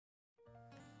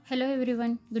Hello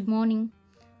everyone, good morning.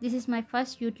 This is my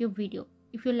first YouTube video.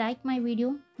 If you like my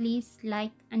video, please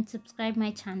like and subscribe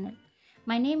my channel.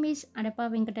 My name is Adapa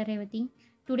Venkatarevati.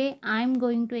 Today I am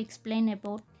going to explain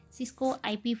about Cisco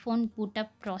IP phone boot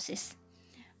up process.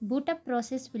 Boot up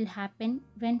process will happen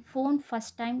when phone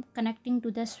first time connecting to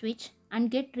the switch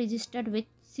and get registered with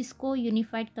Cisco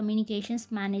Unified Communications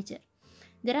Manager.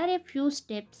 There are a few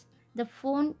steps. The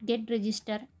phone get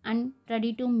registered and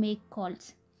ready to make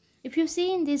calls. If you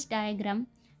see in this diagram,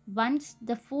 once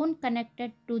the phone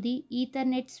connected to the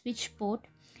Ethernet switch port,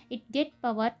 it get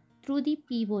power through the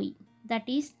PoE, that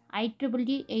is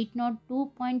IEEE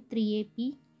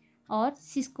 802.3AP or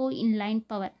Cisco inline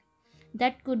power,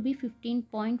 that could be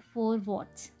 15.4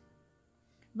 watts.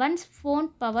 Once phone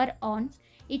power on,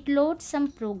 it loads some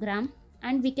program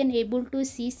and we can able to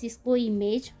see Cisco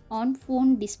image on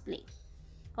phone display.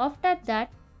 After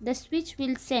that, the switch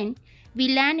will send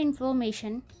VLAN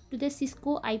information to the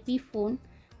Cisco IP phone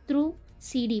through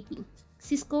CDP,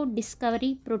 Cisco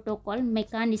Discovery Protocol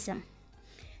mechanism.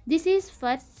 This is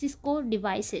for Cisco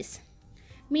devices.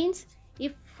 Means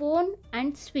if phone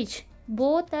and switch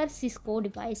both are Cisco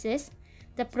devices,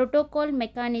 the protocol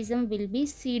mechanism will be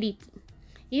CDP.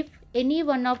 If any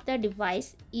one of the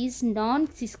device is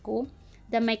non-Cisco,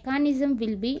 the mechanism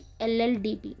will be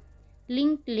LLDP,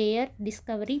 Link Layer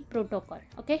Discovery Protocol.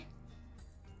 Okay.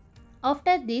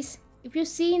 After this, if you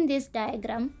see in this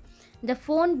diagram, the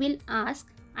phone will ask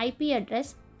IP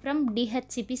address from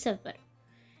DHCP server.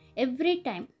 Every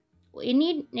time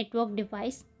any network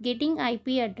device getting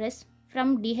IP address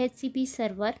from DHCP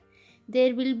server,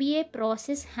 there will be a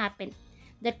process happen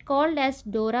that called as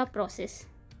DORA process.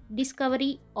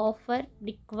 Discovery, offer,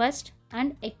 request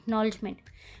and acknowledgement.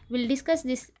 We'll discuss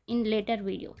this in later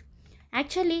video.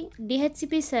 Actually,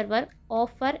 DHCP server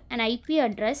offer an IP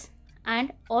address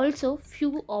and also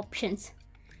few options.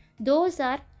 Those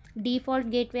are default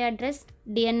gateway address,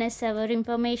 DNS server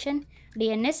information,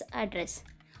 DNS address,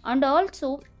 and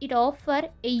also it offer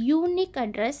a unique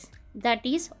address, that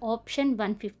is option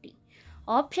 150.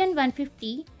 Option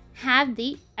 150 have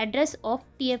the address of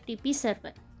TFTP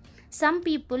server. Some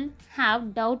people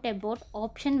have doubt about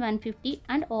option 150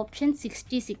 and option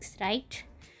 66, right?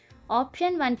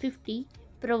 Option 150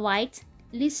 provides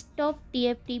list of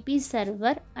TFTP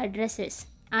server addresses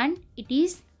and it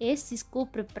is a Cisco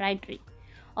proprietary.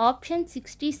 Option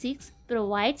 66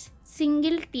 provides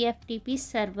single TFTP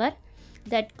server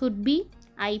that could be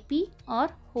IP or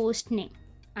host name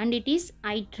and it is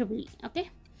IEEE. Okay.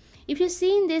 If you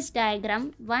see in this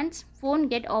diagram, once phone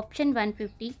get option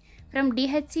 150 from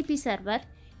DHCP server,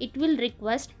 it will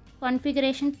request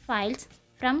configuration files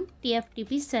from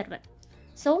TFTP server.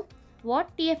 So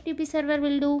what TFTP server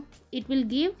will do? It will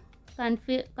give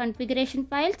configuration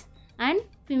files and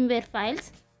firmware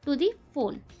files to the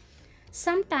phone.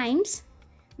 Sometimes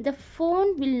the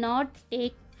phone will not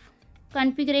take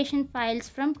configuration files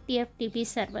from TFTP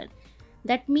server.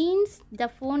 That means the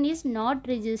phone is not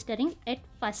registering at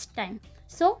first time.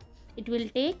 So it will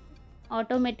take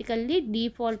automatically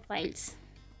default files.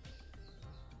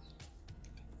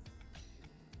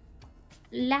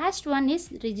 Last one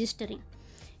is registering.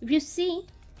 If you see,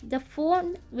 the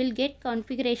phone will get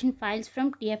configuration files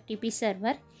from TFTP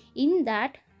server. In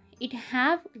that, it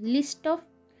have list of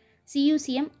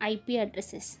CUCM IP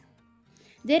addresses.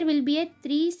 There will be a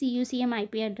 3 CUCM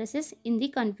IP addresses in the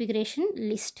configuration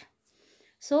list.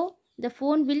 So the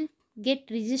phone will get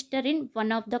registered in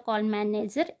one of the call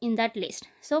manager in that list.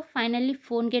 So finally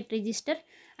phone get registered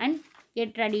and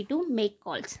get ready to make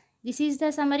calls. This is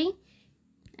the summary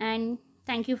and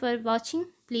thank you for watching.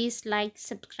 Please like,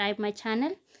 subscribe my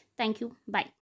channel. Thank you. Bye.